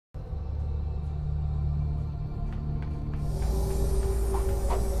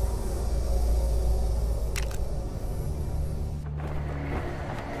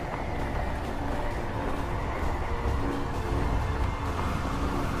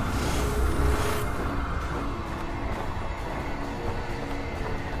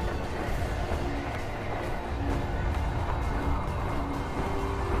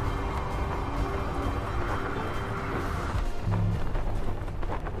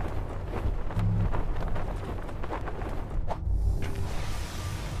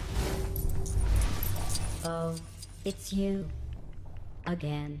It's you.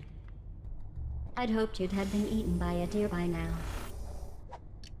 Again. I'd hoped you'd had been eaten by a deer by now.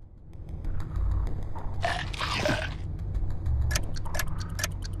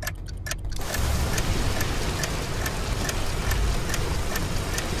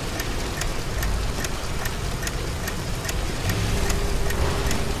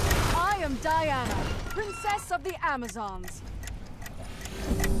 I am Diana, Princess of the Amazons.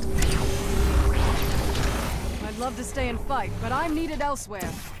 I'd love to stay and fight, but I'm needed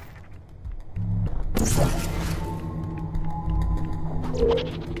elsewhere.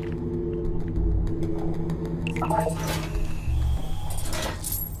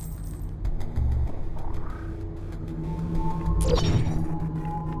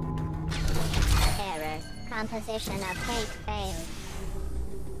 Error. Composition of cake failed.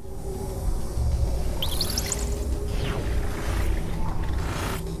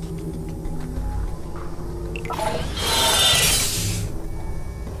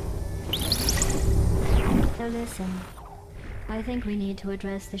 So listen. I think we need to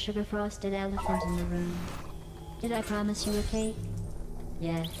address the sugar-frosted elephant in the room. Did I promise you a cake?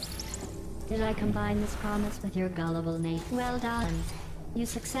 Yes. Did I combine this promise with your gullible nature? Well done. You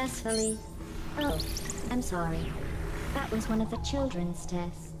successfully... Oh, I'm sorry. That was one of the children's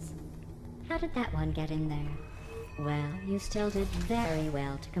tests. How did that one get in there? Well, you still did very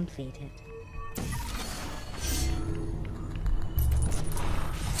well to complete it.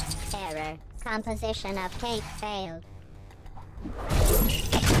 Error. Composition of cake failed.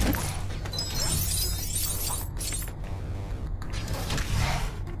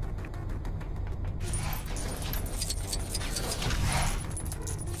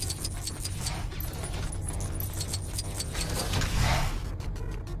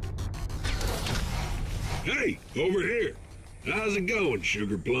 Hey, over here. How's it going,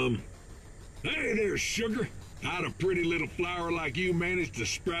 Sugar Plum? Hey there, Sugar. How'd a pretty little flower like you manage to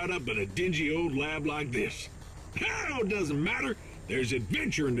sprout up in a dingy old lab like this? How doesn't matter. There's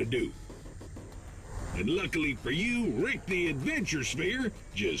adventuring to do. And luckily for you, Rick the Adventure Sphere,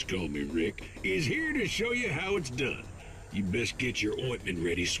 just call me Rick, is here to show you how it's done. You best get your ointment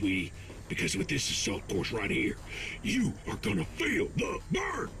ready, sweetie, because with this assault course right here, you are gonna feel the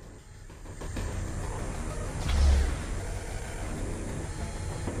burn.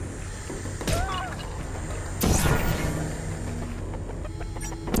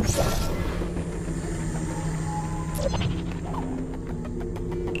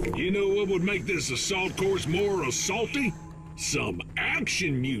 You know what would make this assault course more assaulty? Some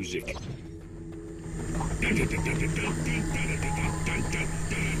action music.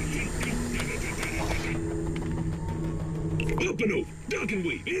 Up and over, duck and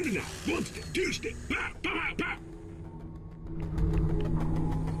weave, in and out, one step, two step, pow, pow, pow.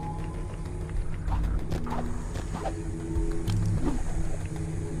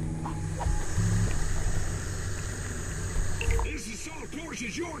 This assault course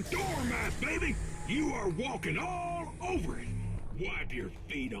is your doormat, baby. You are walking all over it. Wipe your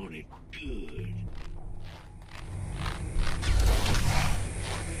feet on it good.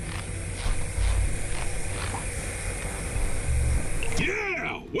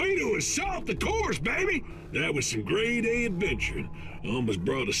 Yeah, way to assault the course, baby. That was some grade A adventuring. Almost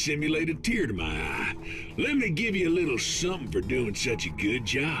brought a simulated tear to my eye. Let me give you a little something for doing such a good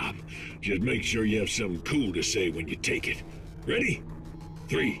job. Just make sure you have something cool to say when you take it. Ready?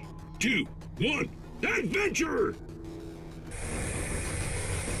 3, 2, 1, adventure!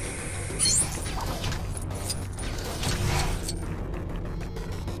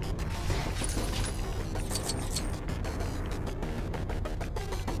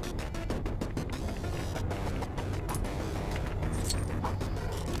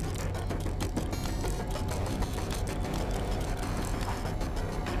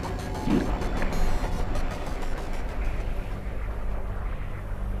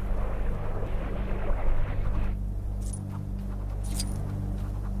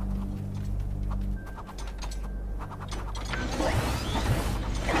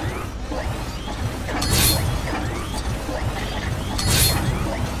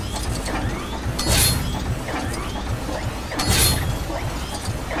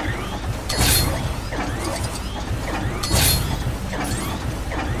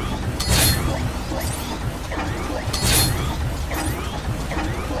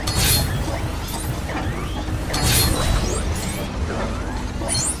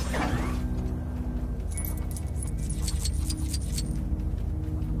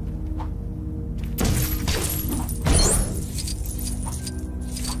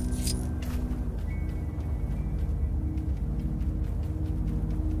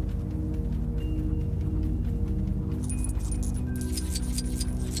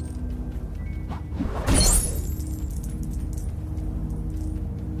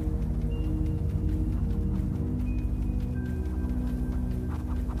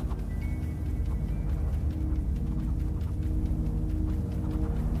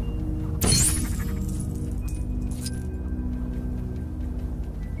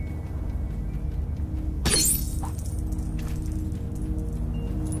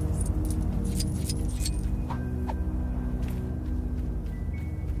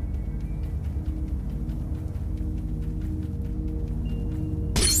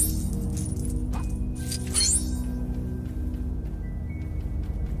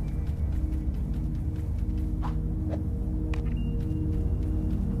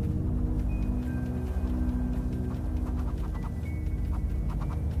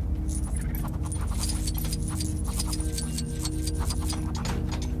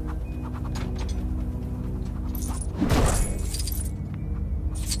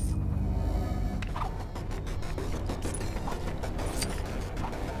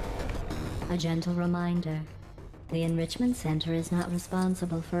 A gentle reminder. The Enrichment Center is not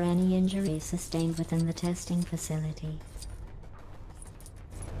responsible for any injuries sustained within the testing facility.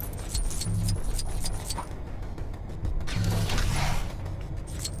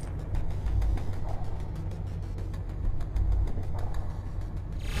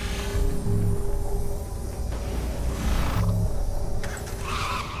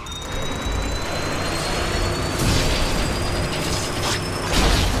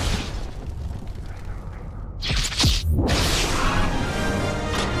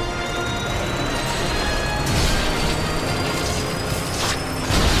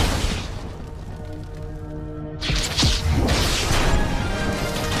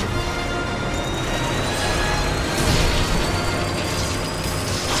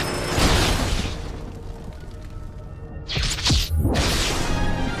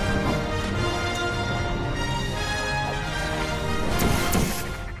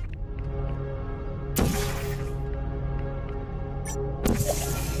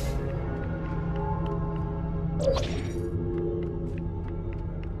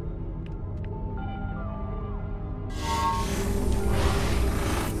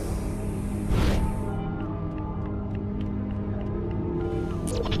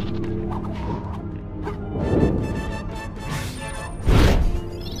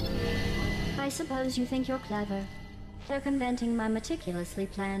 I suppose you think you're clever, circumventing my meticulously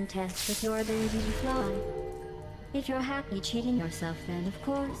planned test with your ability to fly. If you're happy cheating yourself, then of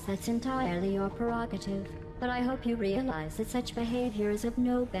course that's entirely your prerogative. But I hope you realize that such behavior is of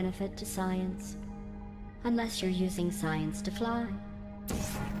no benefit to science. Unless you're using science to fly.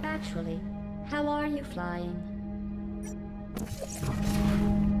 Actually, how are you flying?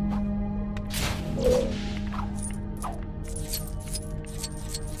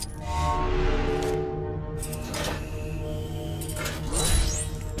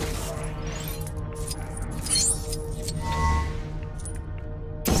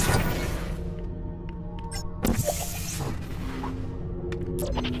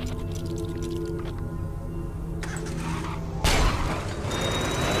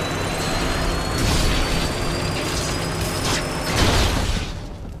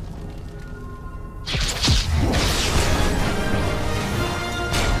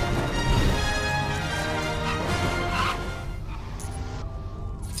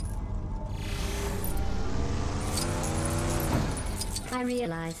 I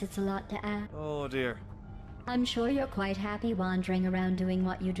realize it's a lot to ask. Oh dear. I'm sure you're quite happy wandering around doing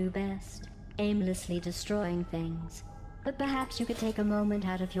what you do best, aimlessly destroying things. But perhaps you could take a moment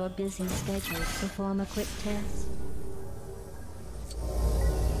out of your busy schedule to perform a quick test.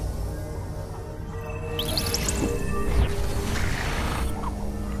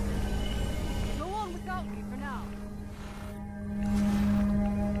 Go on without me for now.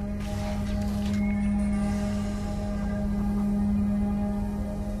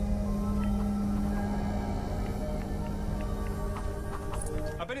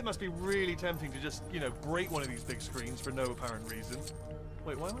 I bet it must be really tempting to just, you know, break one of these big screens for no apparent reason.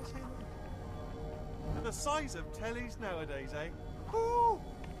 Wait, why am I saying that? They're the size of tellies nowadays, eh? Woo!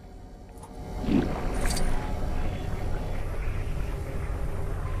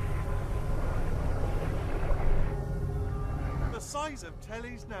 The size of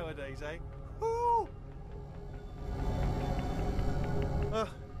tellies nowadays, eh? Woo!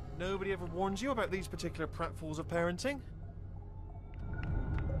 Nobody ever warns you about these particular pratfalls of parenting?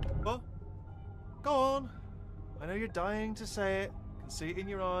 What? Go on. I know you're dying to say it. I can see it in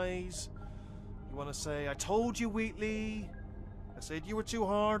your eyes. You want to say, I told you, Wheatley. I said you were too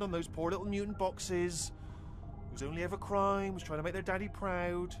hard on those poor little mutant boxes whose only ever crime was trying to make their daddy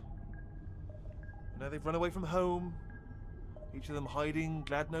proud. And now they've run away from home. Each of them hiding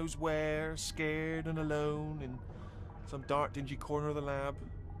glad knows where, scared and alone in some dark, dingy corner of the lab.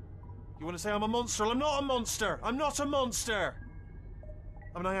 You want to say I'm a monster? Well, I'm not a monster! I'm not a monster!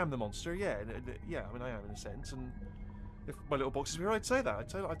 I mean, I am the monster, yeah. Yeah, I mean, I am in a sense. And if my little boxes were here, I'd say that. I'd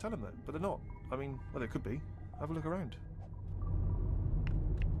tell them that. But they're not. I mean, well, they could be. Have a look around.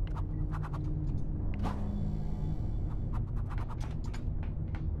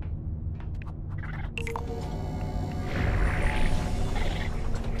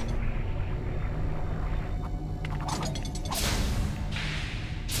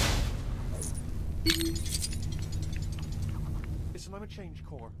 Listen, I'm a change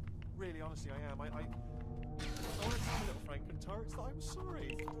core. Really, honestly, I am. I want to tell my little Franklin turrets that I'm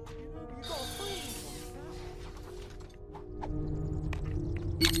sorry. You know, you got a friend.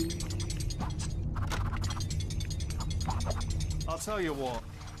 I'll tell you what.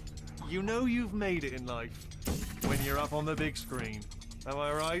 You know you've made it in life when you're up on the big screen. Am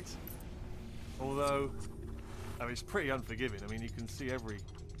I right? Although, I mean, it's pretty unforgiving. I mean, you can see every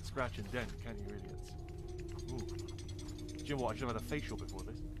scratch and dent, can't you, really? Ooh. Do you know what? I should have had a facial before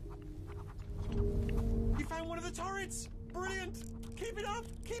this. You found one of the turrets! Brilliant! Keep it up!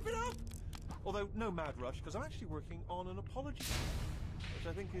 Keep it up! Although, no mad rush, because I'm actually working on an apology, which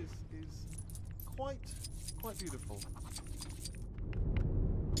I think is quite beautiful.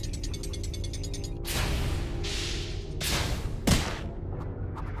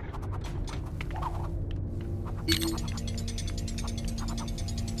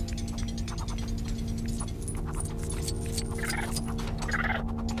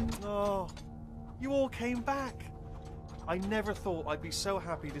 Oh, you all came back. I never thought I'd be so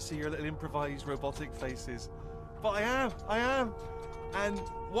happy to see your little improvised robotic faces. But I am. And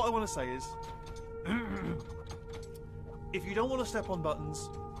what I want to say is, if you don't want to step on buttons,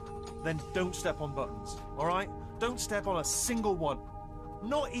 then don't step on buttons, alright? Don't step on a single one.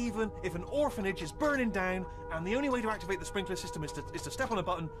 Not even if an orphanage is burning down and the only way to activate the sprinkler system is to step on a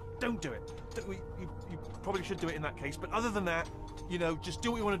button. Don't do it. You probably should do it in that case, but other than that, you know, just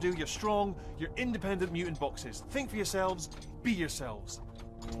do what you want to do. You're strong, you're independent mutant boxes. Think for yourselves, be yourselves.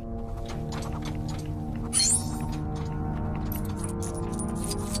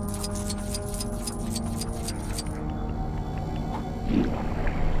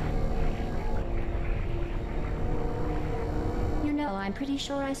 You know, I'm pretty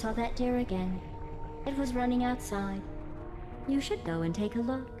sure I saw that deer again. It was running outside. You should go and take a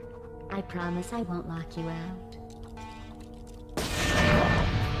look. I promise I won't lock you out.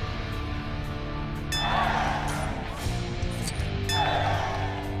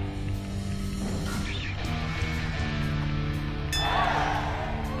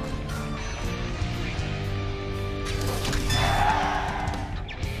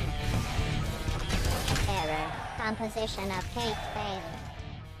 Error. Composition of cake failed.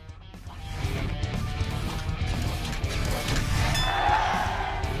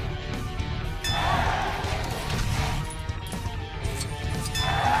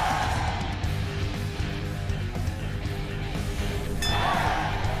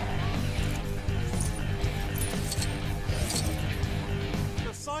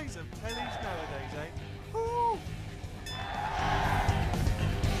 The size of tellies nowadays, eh? Ooh.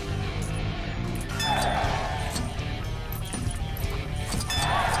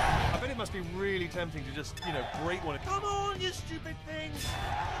 I bet it must be really tempting to just, you know, break one. Come on, you stupid thing! It's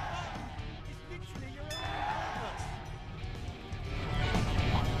literally your own purpose.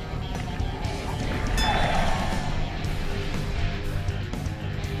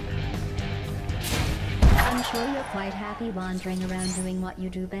 I'm sure you're quite happy wandering around doing what you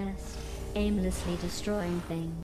do best, aimlessly destroying things.